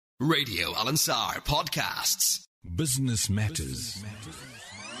Radio Al Ansar Podcasts. Business Matters.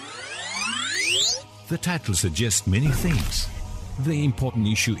 The title suggests many things. The important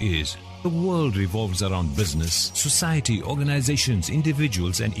issue is the world revolves around business, society, organizations,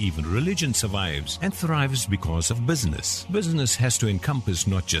 individuals, and even religion survives and thrives because of business. Business has to encompass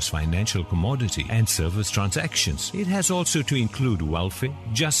not just financial commodity and service transactions. It has also to include welfare,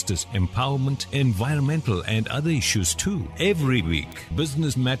 justice, empowerment, environmental, and other issues too. Every week,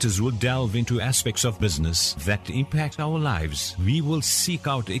 Business Matters will delve into aspects of business that impact our lives. We will seek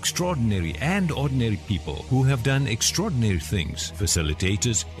out extraordinary and ordinary people who have done extraordinary things.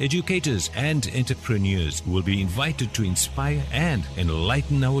 Facilitators, educators, and entrepreneurs will be invited to inspire and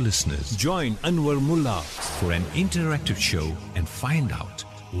enlighten our listeners. Join Anwar Mullah for an interactive show and find out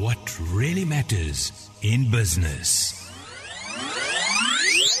what really matters in business.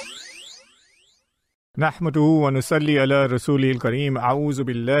 نحمده ونصلي على رسوله الكريم أعوذ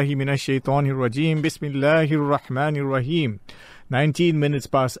بالله من الشيطان الرجيم بسم الله الرحمن الرحيم 19 minutes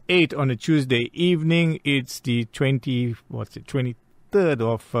past 8 on a Tuesday evening. It's the 23rd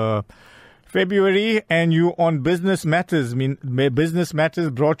of February, and you on Business Matters. Business Matters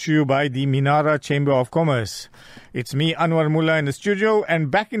brought to you by the Minara Chamber of Commerce. It's me, Anwar Mullah, in the studio,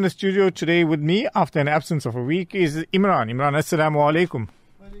 and back in the studio today with me after an absence of a week is Imran. Imran, assalamu alaikum.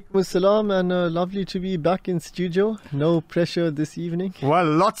 Assalam, and lovely to be back in studio. No pressure this evening. Well,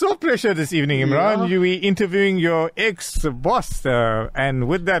 lots of pressure this evening, Imran. Yeah. You'll be interviewing your ex-boss, and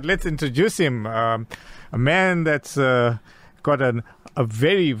with that, let's introduce him. A man that's got a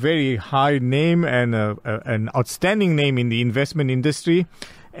very, very high name and an outstanding name in the investment industry.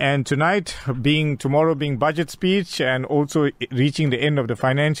 And tomorrow being budget speech and also reaching the end of the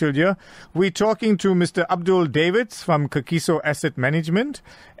financial year, we're talking to Mr. Abdul Davids from Kagiso Asset Management,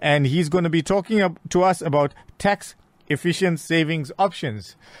 and he's going to be talking to us about tax-efficient savings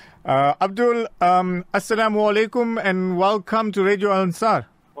options. Abdul, assalamu alaikum and welcome to Radio Al Ansar.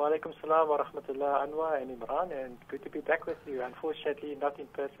 Wa alaikum salam wa rahmatullah, Anwar and Imran, and good to be back with you. Unfortunately, not in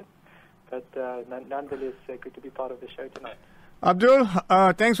person, but nonetheless, good to be part of the show tonight. Abdul,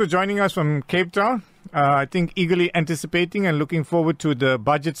 thanks for joining us from Cape Town. I think eagerly anticipating and looking forward to the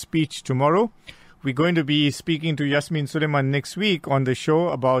budget speech tomorrow. We're going to be speaking to Yasmin Suleiman next week on the show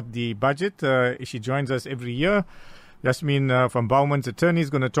about the budget. She joins us every year. Yasmin from Bowman's Attorney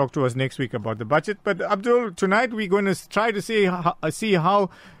is going to talk to us next week about the budget. But Abdul, tonight we're going to try to see how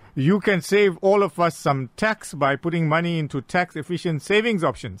you can save all of us some tax by putting money into tax-efficient savings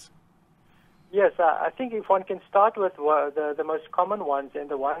options. Yes, I think if one can start with the most common ones and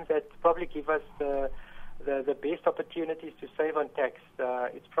the ones that probably give us the best opportunities to save on tax,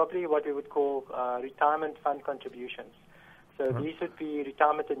 it's probably what we would call retirement fund contributions. So these would be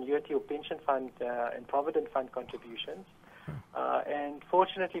retirement annuity or pension fund and provident fund contributions. And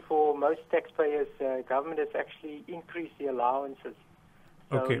fortunately for most taxpayers, government has actually increased the allowances.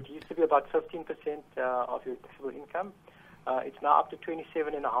 So it used to be about 15% of your taxable income. It's now up to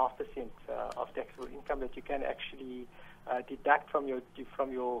 27.5% of taxable income that you can actually deduct from your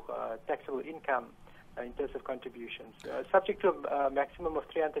taxable income in terms of contributions, subject to a maximum of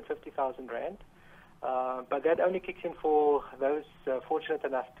 350,000 rand. But that only kicks in for those fortunate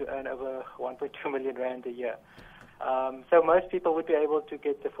enough to earn over 1.2 million rand a year. So most people would be able to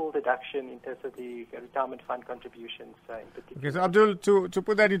get the full deduction in terms of the retirement fund contributions in particular. Okay, so Abdul, to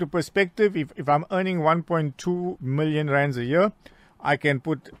put that into perspective, if I'm earning 1.2 million rands a year, I can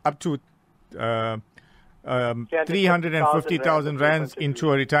put up to 350,000 rands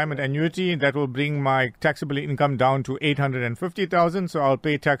into a retirement annuity. That will bring my taxable income down to 850,000. So I'll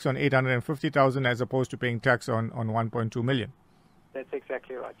pay tax on 850,000 as opposed to paying tax on 1.2 million. That's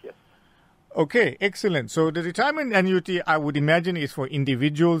exactly right, yes. Okay, excellent. So the retirement annuity, I would imagine, is for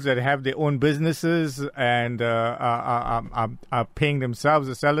individuals that have their own businesses and are paying themselves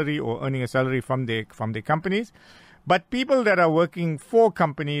a salary or earning a salary from their companies. But people that are working for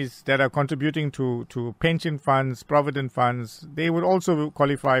companies that are contributing to pension funds, provident funds, they would also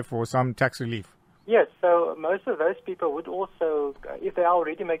qualify for some tax relief. Yes, so most of those people would also, if they are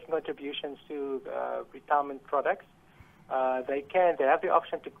already making contributions to retirement products, they have the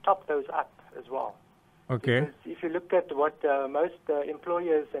option to top those up as well. Okay. Because if you look at what most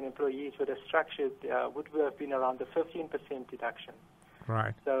employers and employees would have structured, would have been around the 15% deduction.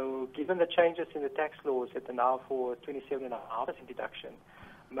 Right. So given the changes in the tax laws that are now for 27.5% deduction,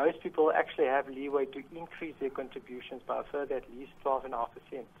 most people actually have leeway to increase their contributions by a further at least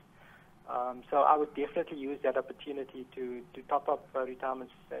 12.5%. So I would definitely use that opportunity to top up retirement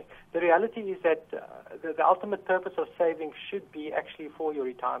savings. The reality is that the ultimate purpose of saving should be actually for your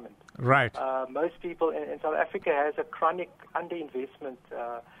retirement. Right. Most people in South Africa has a chronic underinvestment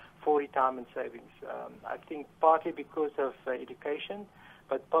for retirement savings. I think partly because of education,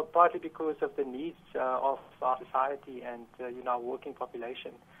 but partly because of the needs of our society and our working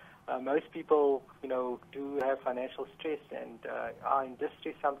population. Most people, do have financial stress and are in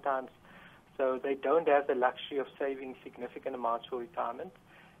distress sometimes, so they don't have the luxury of saving significant amounts for retirement.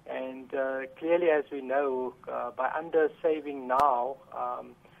 And clearly, as we know, by under-saving now,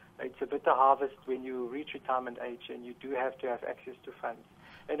 it's a bitter harvest when you reach retirement age, and you do have to have access to funds.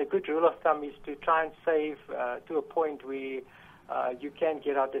 And a good rule of thumb is to try and save to a point where you can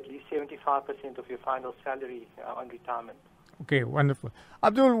get out at least 75% of your final salary on retirement. Okay, wonderful.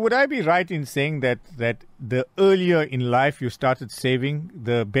 Abdul, would I be right in saying that the earlier in life you started saving,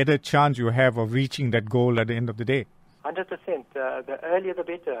 the better chance you have of reaching that goal at the end of the day? 100%. The earlier the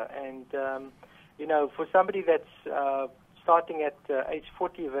better. And, for somebody that's starting at age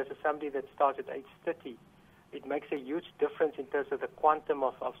 40 versus somebody that starts at age 30, it makes a huge difference in terms of the quantum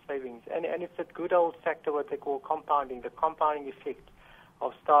of savings. And it's a good old factor, what they call compounding. The compounding effect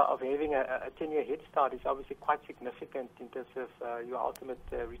of having a 10-year head start is obviously quite significant in terms of your ultimate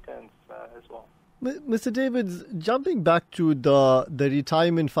returns as well. Mr. Davids, jumping back to the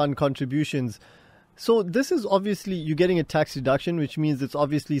retirement fund contributions, so this is obviously, you're getting a tax reduction, which means it's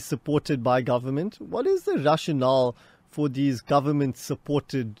obviously supported by government. What is the rationale for these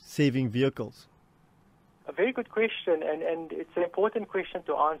government-supported saving vehicles? A very good question, and it's an important question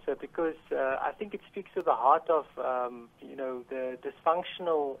to answer because I think it speaks to the heart of, the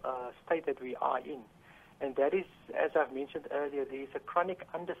dysfunctional state that we are in. And that is, as I've mentioned earlier, there is a chronic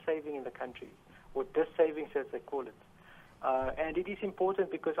undersaving in the country, or dissavings as they call it. And it is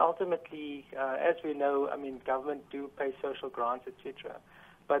important because ultimately, as we know, government do pay social grants, etc.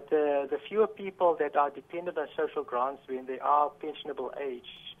 But the fewer people that are dependent on social grants when they are pensionable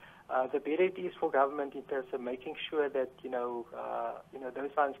age, the better it is for government in terms of making sure that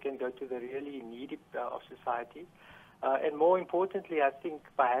those funds can go to the really needy of society. And more importantly, I think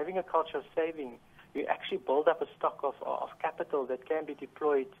by having a culture of saving, you actually build up a stock of capital that can be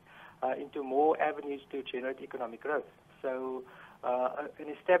deployed into more avenues to generate economic growth. So an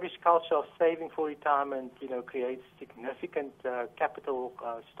established culture of saving for retirement, creates significant capital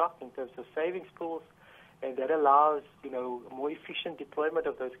stock in terms of savings pools, and that allows, more efficient deployment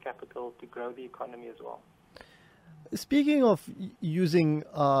of those capital to grow the economy as well. Speaking of using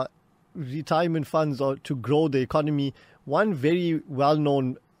retirement funds to grow the economy, one very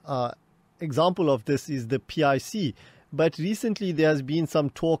well-known example of this is the PIC. But recently there has been some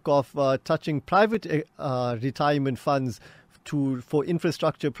talk of touching private retirement funds for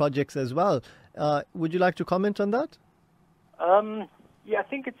infrastructure projects as well. Would you like to comment on that? Yeah, I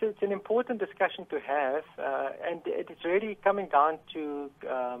think it's an important discussion to have, and it's really coming down to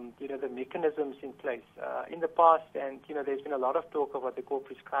the mechanisms in place. In the past, and there's been a lot of talk of what they call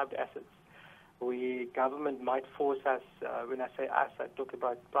prescribed assets, where government might force us. When I say us, I talk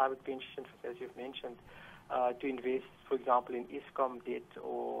about private pensions, as you've mentioned, to invest, for example, in ISCOM debt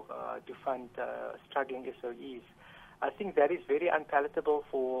or to fund struggling SOEs. I think that is very unpalatable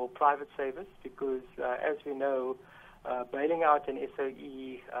for private savers because, as we know, bailing out an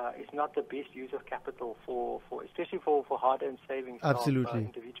SOE is not the best use of capital especially for hard-earned savings of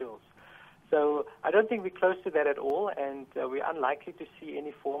individuals. So I don't think we're close to that at all, and we're unlikely to see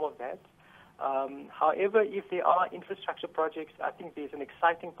any form of that. However, if there are infrastructure projects, I think there's an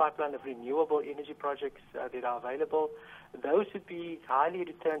exciting pipeline of renewable energy projects that are available. Those would be highly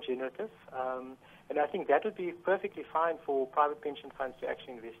return generative, and I think that would be perfectly fine for private pension funds to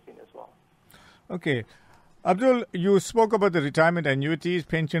actually invest in as well. Okay. Abdul, you spoke about the retirement annuities,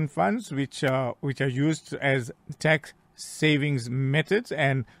 pension funds, which are used as tax savings methods,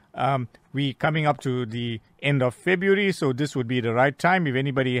 and we coming up to the end of February, so this would be the right time. If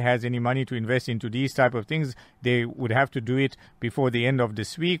anybody has any money to invest into these type of things, they would have to do it before the end of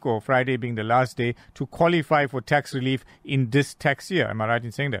this week, or Friday being the last day, to qualify for tax relief in this tax year. Am I right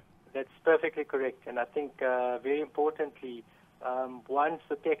in saying that? That's perfectly correct, and I think very importantly, once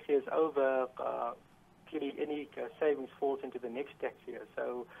the tax year is over, clearly any savings falls into the next tax year.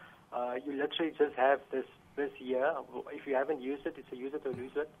 So you literally just have this year. If you haven't used it, it's a use it or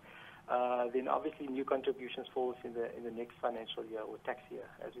lose it. Then obviously new contributions falls in the next financial year or tax year,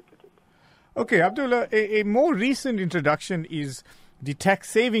 as we put it. Okay, Abdullah, a more recent introduction is the tax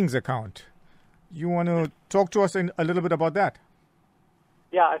savings account. You want to talk to us a little bit about that?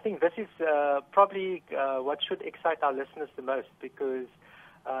 Yeah, I think this is probably what should excite our listeners the most because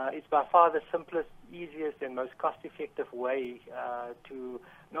it's by far the simplest, easiest, and most cost-effective way to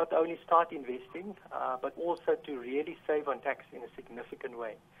not only start investing, but also to really save on tax in a significant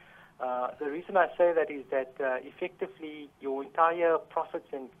way. The reason I say that is that effectively your entire profits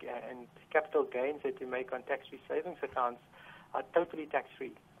and capital gains that you make on tax-free savings accounts are totally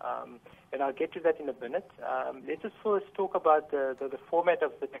tax-free. And I'll get to that in a minute. Let us first talk about the format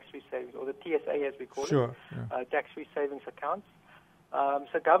of the tax-free savings, or the TSA as we call it, tax-free savings accounts.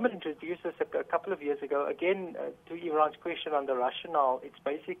 So government introduced this a couple of years ago. Again, to Imran's question on the rationale, it's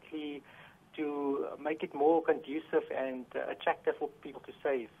basically to make it more conducive and attractive for people to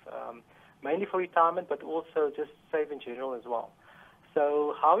save, mainly for retirement, but also just save in general as well.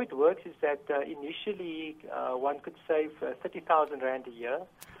 So how it works is that initially one could save 30,000 Rand a year.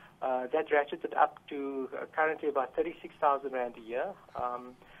 That ratcheted up to currently about 36,000 Rand a year,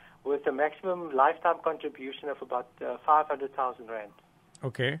 with a maximum lifetime contribution of about 500,000 Rand.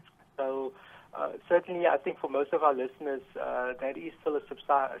 Okay. So certainly, I think for most of our listeners, that is still a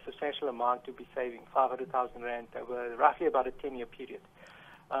substantial amount to be saving, 500,000 Rand over roughly about a 10-year period.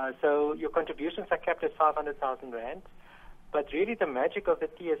 So your contributions are capped at 500,000 Rand. But really the magic of the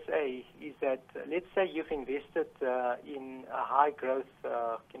TSA is that, let's say you've invested in a high-growth,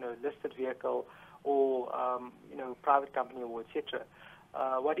 listed vehicle or, private company or etc.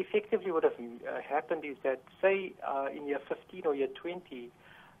 What effectively would have happened is that, say, in year 15 or year 20,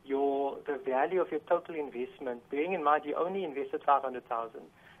 the value of your total investment, bearing in mind you only invested 500,000,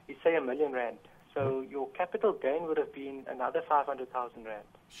 is say R1 million. So your capital gain would have been another 500,000 Rand.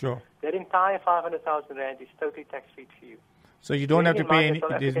 Sure. That entire 500,000 Rand is totally tax-free to you. So you don't have to pay any.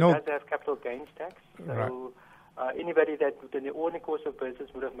 There's no. Does have capital gains tax. So anybody that, in the ordinary course of business,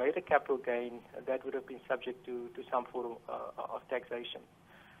 would have made a capital gain, that would have been subject to some form of taxation.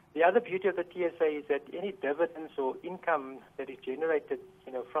 The other beauty of the TSA is that any dividends or income that is generated,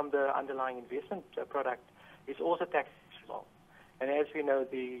 from the underlying investment product, is also taxed as well. And as we know,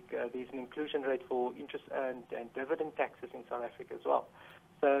 there's an inclusion rate for interest and dividend taxes in South Africa as well.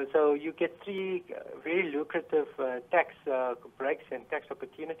 So you get three very lucrative tax breaks and tax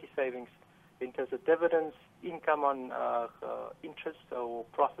opportunity savings in terms of dividends, income on interest or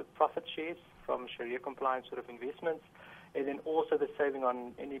profit shares from Sharia-compliant sort of investments, and then also the saving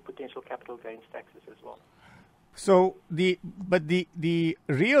on any potential capital gains taxes as well. So the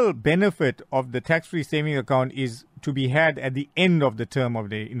real benefit of the tax-free saving account is to be had at the end of the term of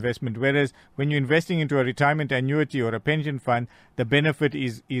the investment, whereas when you're investing into a retirement annuity or a pension fund, the benefit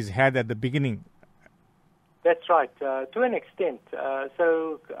is had at the beginning. That's right, to an extent.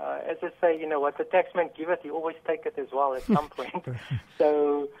 So as I say, what the taxman giveth, you always take it as well at some point.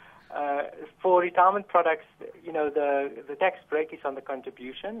 So for retirement products, the tax break is on the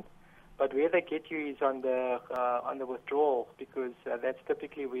contribution. But where they get you is on the withdrawal, because that's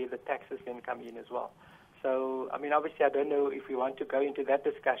typically where the taxes then come in as well. So, obviously I don't know if we want to go into that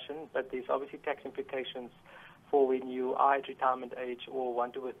discussion, but there's obviously tax implications for when you are at retirement age or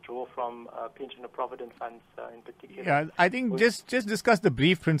want to withdraw from pension or provident funds in particular. Yeah, I think just discuss the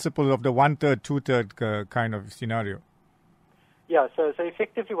brief principle of the 1/3, 2/3 kind of scenario. Yeah, so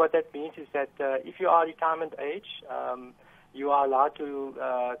effectively what that means is that if you are retirement age, you are allowed to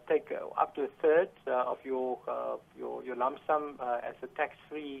take up to a third of your lump sum as a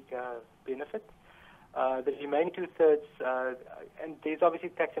tax-free benefit. The remaining 2/3, and there's obviously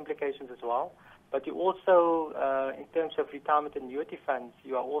tax implications as well, but you also, in terms of retirement annuity funds,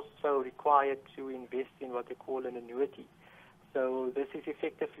 you are also required to invest in what they call an annuity. So this is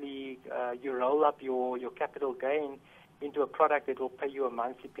effectively, you roll up your capital gain into a product that will pay you a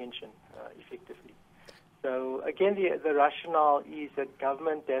monthly pension, effectively. So again, the rationale is that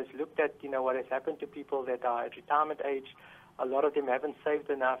government has looked at, what has happened to people that are at retirement age. A lot of them haven't saved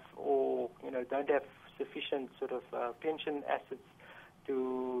enough, or don't have sufficient sort of pension assets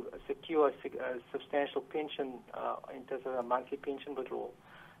to secure a substantial pension in terms of a monthly pension withdrawal.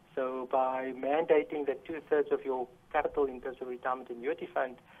 So by mandating that 2/3 of your capital in terms of retirement annuity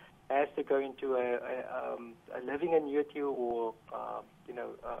fund has to go into a living annuity or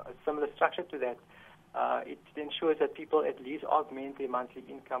a similar structure to that, it ensures that people at least augment their monthly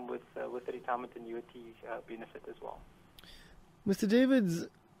income with the retirement annuity benefit as well. Mr. Davids,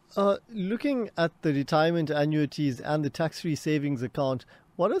 looking at the retirement annuities and the tax-free savings account,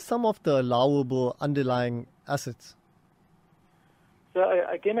 what are some of the allowable underlying assets? So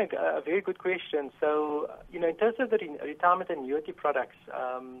again, a very good question. So, in terms of the retirement annuity products,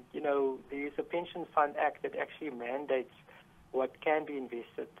 there is a Pension Fund Act that actually mandates what can be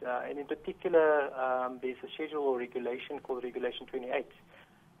invested. And in particular, there's a schedule or regulation called Regulation 28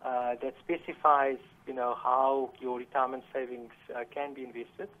 that specifies, how your retirement savings can be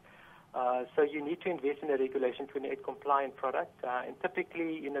invested. So you need to invest in a Regulation 28 compliant product. And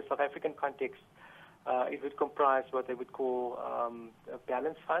typically, in a South African context, it would comprise what they would call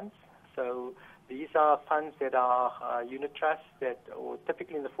balance funds. So these are funds that are unit trusts or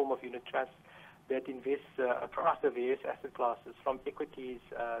typically in the form of unit trusts that invest across the various asset classes, from equities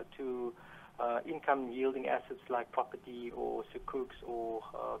to income-yielding assets like property or sukuks or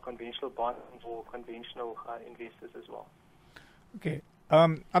conventional bonds or conventional investors as well. Okay.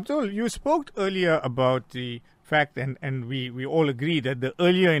 Abdul, you spoke earlier about the fact, and we all agree that the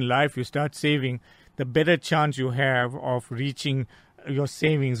earlier in life you start saving, the better chance you have of reaching your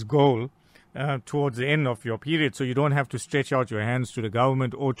savings goal towards the end of your period. So you don't have to stretch out your hands to the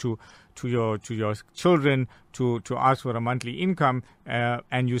government or to your children to ask for a monthly income,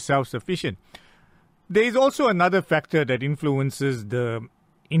 and you're self-sufficient. There is also another factor that influences the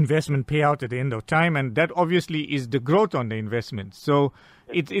investment payout at the end of time, and that obviously is the growth on the investment. So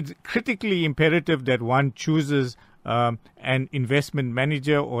it's critically imperative that one chooses an investment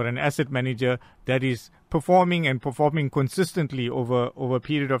manager or an asset manager that is performing consistently over a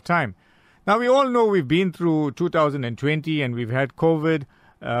period of time. Now, we all know we've been through 2020 and we've had COVID,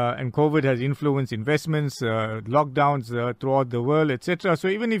 and COVID has influenced investments, lockdowns throughout the world, etc. So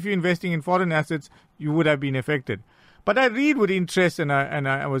even if you're investing in foreign assets, you would have been affected. But I read with interest, and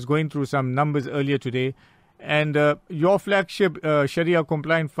I was going through some numbers earlier today, and your flagship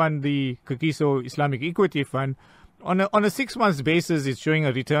Sharia-compliant fund, the Kagiso Islamic Equity Fund, on a 6 months basis, is showing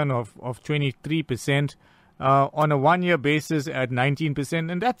a return of 23%. On a 1 year basis at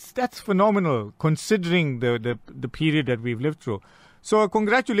 19%, and that's phenomenal considering the period that we've lived through. So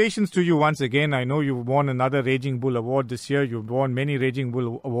congratulations to you once again. I know you've won another Raging Bull Award this year. You've won many Raging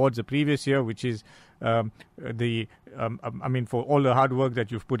Bull Awards the previous year, which is for all the hard work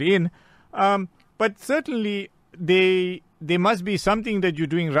that you've put in. But certainly there must be something that you're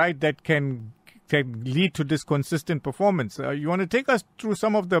doing right that can lead to this consistent performance. You want to take us through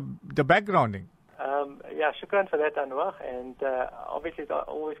some of the backgrounding? Yeah, shukran for that, Anwar. And obviously, it's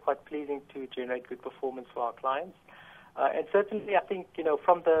always quite pleasing to generate good performance for our clients. And certainly, I think,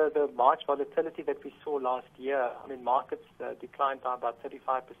 from the March volatility that we saw last year, markets declined by about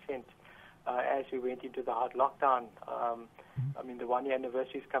 35% as we went into the hard lockdown. The 1 year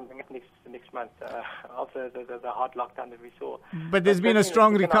anniversary is coming up next month of the hard lockdown that we saw. But there's been a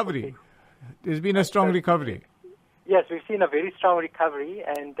strong recovery. There's been a strong recovery. Yes, we've seen a very strong recovery,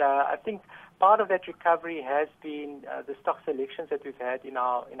 and I think part of that recovery has been the stock selections that we've had in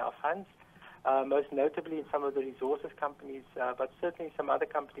our funds, most notably in some of the resources companies, but certainly some other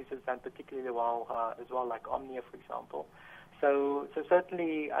companies have done particularly well as well, like Omnia, for example. So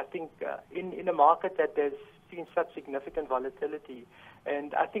certainly, I think in a market that has seen such significant volatility,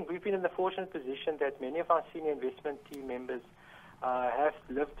 and I think we've been in the fortunate position that many of our senior investment team members have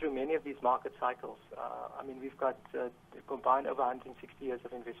lived through many of these market cycles. We've got combined over 160 years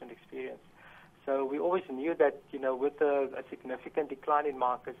of investment experience. So we always knew that, with a significant decline in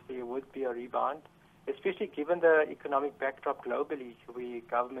markets, there would be a rebound, especially given the economic backdrop globally, where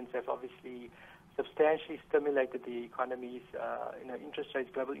governments have obviously substantially stimulated the economies.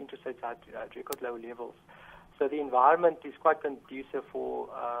 Global interest rates are at record low levels. So the environment is quite conducive for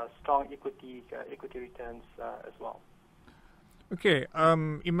strong equity returns as well. Okay,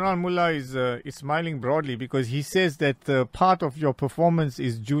 Imran Mullah is smiling broadly because he says that part of your performance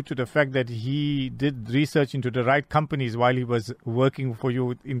is due to the fact that he did research into the right companies while he was working for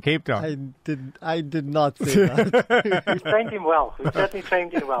you in Cape Town. I did not say that. We trained him well. We certainly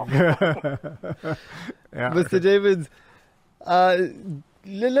trained him well. Yeah. Mr. Davids,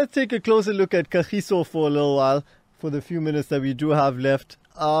 let's take a closer look at Kagiso for a little while, for the few minutes that we do have left.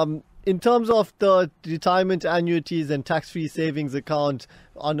 In terms of the retirement annuities and tax-free savings account,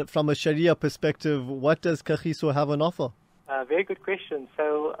 from a Sharia perspective, what does Kagiso have on offer? Very good question.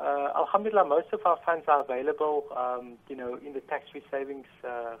 So, alhamdulillah, most of our funds are available, in the tax-free savings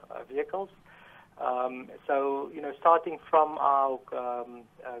vehicles. Starting from our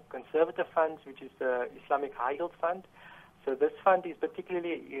conservative funds, which is the Islamic High Yield Fund. So this fund is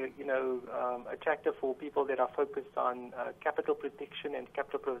particularly, attractive for people that are focused on capital protection and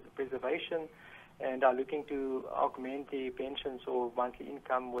capital preservation, and are looking to augment their pensions or monthly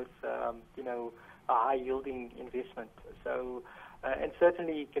income with, a high-yielding investment. So, and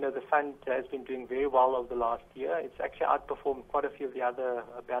certainly, the fund has been doing very well over the last year. It's actually outperformed quite a few of the other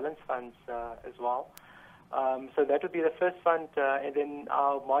balanced funds as well. So that would be the first fund, and then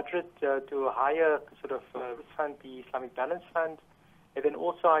our moderate to a higher sort of risk fund, the Islamic Balance Fund, and then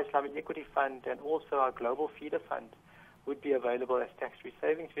also our Islamic Equity Fund, and also our Global Feeder Fund would be available as tax-free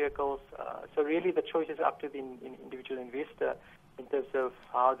savings vehicles. So really the choice is up to the individual investor in terms of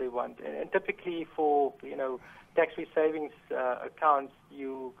how they want. And typically for, tax-free savings accounts,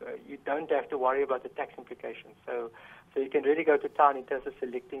 you don't have to worry about the tax implications. So So you can really go to town in terms of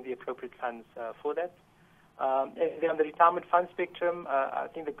selecting the appropriate funds for that. And then on the retirement fund spectrum, I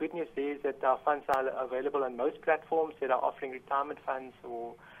think the good news there is that our funds are available on most platforms that are offering retirement funds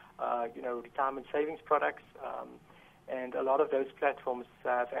or retirement savings products. And a lot of those platforms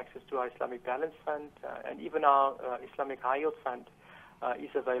have access to our Islamic Balance Fund, and even our Islamic High Yield Fund is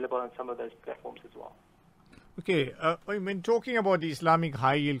available on some of those platforms as well. Okay, when talking about the Islamic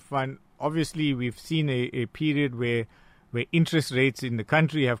High Yield Fund, obviously we've seen a period where interest rates in the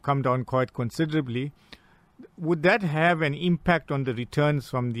country have come down quite considerably. Would that have an impact on the returns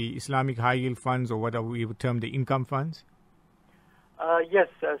from the Islamic High Yield Funds, or what we would term the income funds? Yes,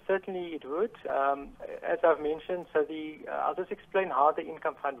 certainly it would. As I've mentioned, I'll just explain how the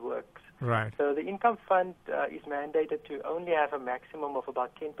income fund works. Right. So the income fund is mandated to only have a maximum of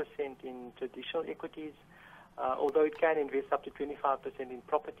about 10% in traditional equities, although it can invest up to 25% in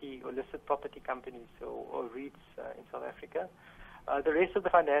property or listed property companies or REITs in South Africa. The rest of the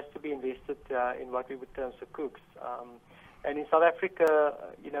fund has to be invested in what we would term sukuks. And in South Africa,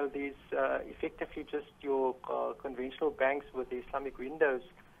 there's effectively just your conventional banks with the Islamic windows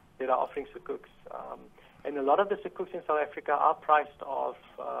that are offering sukuks. And a lot of the sukuks in South Africa are priced off,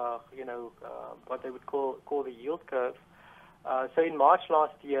 what they would call the yield curve. So in March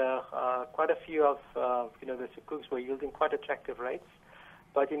last year, quite a few of the sukuks were yielding quite attractive rates.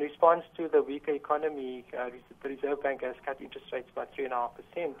 But in response to the weaker economy, the Reserve Bank has cut interest rates by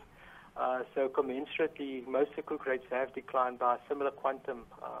 3.5%. So commensurately, most sukuk rates have declined by a similar quantum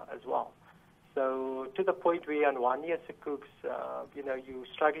as well. So to the point where on 1 year sukuks, you're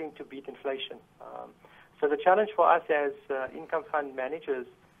struggling to beat inflation. So the challenge for us as income fund managers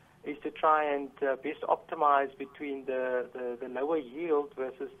is to try and best optimize between the lower yield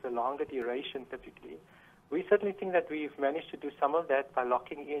versus the longer duration typically. We certainly think that we've managed to do some of that by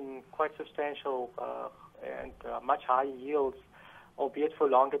locking in quite substantial and much higher yields, albeit for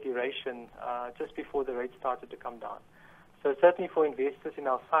longer duration, just before the rates started to come down. So certainly for investors in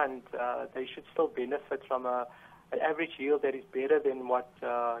our fund, they should still benefit from an average yield that is better than what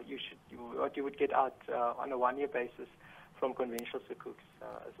you would get out on a 1 year basis from conventional sukuks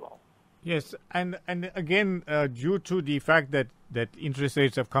as well. Yes, and again, due to the fact that interest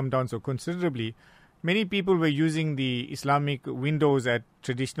rates have come down so considerably, many people were using the Islamic windows at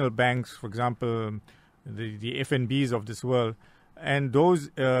traditional banks, for example, the FNBs of this world, and those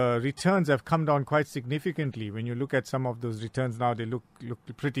returns have come down quite significantly. When you look at some of those returns now, they look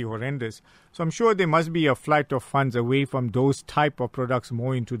pretty horrendous. So I'm sure there must be a flight of funds away from those type of products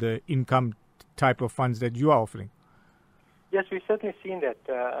more into the income type of funds that you are offering. Yes, we've certainly seen that.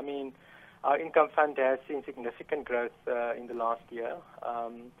 Our income fund has seen significant growth in the last year.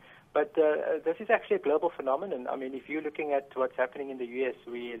 But this is actually a global phenomenon. I mean, if you're looking at what's happening in the U.S.,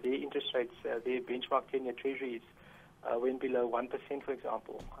 where their interest rates, their benchmark 10-year treasuries went below 1%, for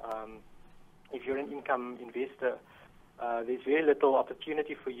example. If you're an income investor, there's very little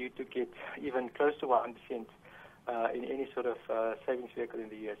opportunity for you to get even close to 1% in any sort of savings vehicle in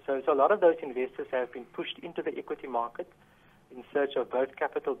the U.S. So a lot of those investors have been pushed into the equity market in search of both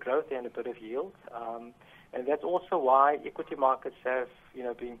capital growth and a bit of yield. And that's also why equity markets have,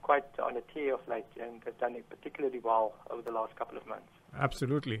 been quite on a tear of late and have done it particularly well over the last couple of months.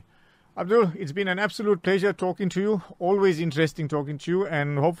 Absolutely. Abdul, it's been an absolute pleasure talking to you. Always interesting talking to you.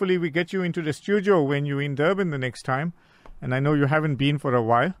 And hopefully we get you into the studio when you're in Durban the next time. And I know you haven't been for a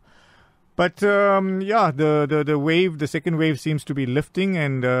while. But, the second wave seems to be lifting,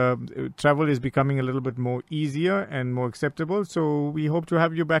 and travel is becoming a little bit more easier and more acceptable. So we hope to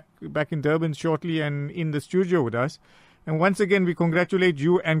have you back in Durban shortly and in the studio with us. And once again, we congratulate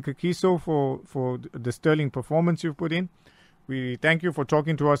you and Kagiso for the sterling performance you've put in. We thank you for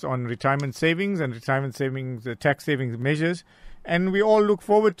talking to us on retirement savings and retirement savings, tax savings measures. And we all look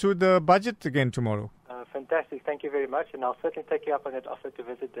forward to the budget again tomorrow. Fantastic. Thank you very much. And I'll certainly take you up on that offer to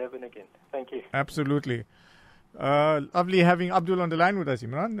visit Durban again. Thank you. Absolutely. Lovely having Abdul on the line with us,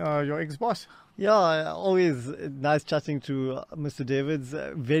 Imran, your ex-boss. Yeah, always nice chatting to Mr. Davids.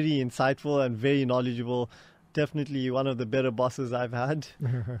 Very insightful and very knowledgeable. Definitely one of the better bosses I've had.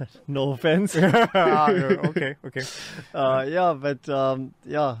 No offense. Okay.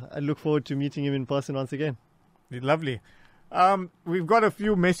 I look forward to meeting him in person once again. Lovely. We've got a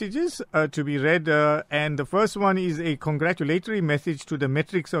few messages to be read, and the first one is a congratulatory message to the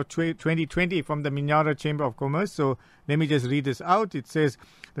metrics of 2020 from the Minara Chamber of Commerce. So let me just read this out. It says,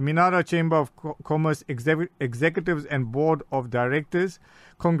 the Minara Chamber of Commerce Executives and Board of Directors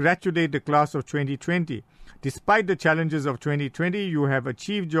congratulate the class of 2020. Despite the challenges of 2020, you have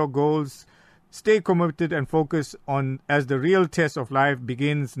achieved your goals. Stay committed and focus on as the real test of life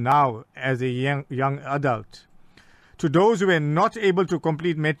begins now as a young adult. To those who were not able to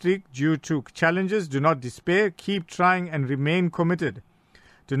complete metric due to challenges, do not despair. Keep trying and remain committed.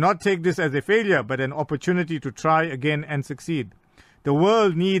 Do not take this as a failure, but an opportunity to try again and succeed. The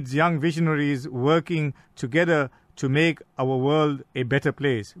world needs young visionaries working together to make our world a better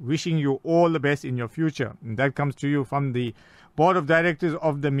place. Wishing you all the best in your future. And that comes to you from the Board of Directors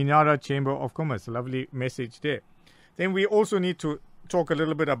of the Minara Chamber of Commerce. A lovely message there. Then we also need to talk a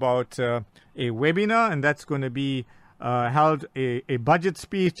little bit about a webinar, and that's going to be held a budget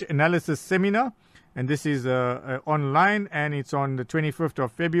speech analysis seminar. And this is online, and it's on the 25th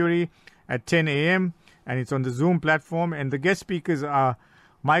of February at 10 a.m. and it's on the Zoom platform. And the guest speakers are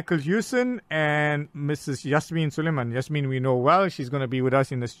Michael Hewson and Mrs. Yasmin Suleiman. Yasmin we know well. She's going to be with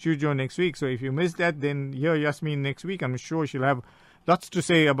us in the studio next week. So if you missed that, then hear Yasmin next week. I'm sure she'll have lots to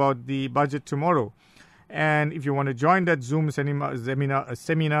say about the budget tomorrow. And if you want to join that Zoom seminar,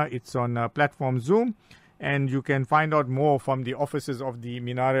 it's on platform Zoom. And you can find out more from the offices of the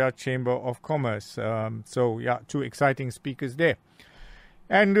Minara Chamber of Commerce. So, yeah, two exciting speakers there.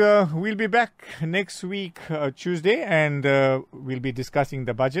 And we'll be back next week, Tuesday, and we'll be discussing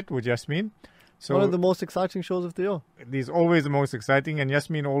the budget with Yasmin. So one of the most exciting shows of the year. It is always the most exciting, and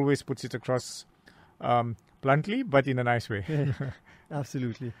Yasmin always puts it across bluntly, but in a nice way. Yeah,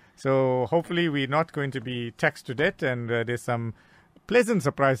 absolutely. So hopefully we're not going to be taxed to death, and there's some pleasant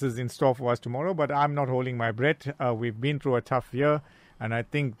surprises in store for us tomorrow, but I'm not holding my breath. We've been through a tough year, and I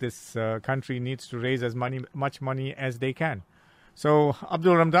think this country needs to raise as much money as they can. So,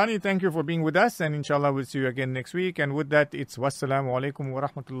 Abdul Ramdani, thank you for being with us, and inshallah we'll see you again next week. And with that, it's wassalamu alaikum wa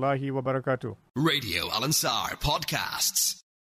rahmatullahi wa barakatuh. Radio Al Ansar Podcasts.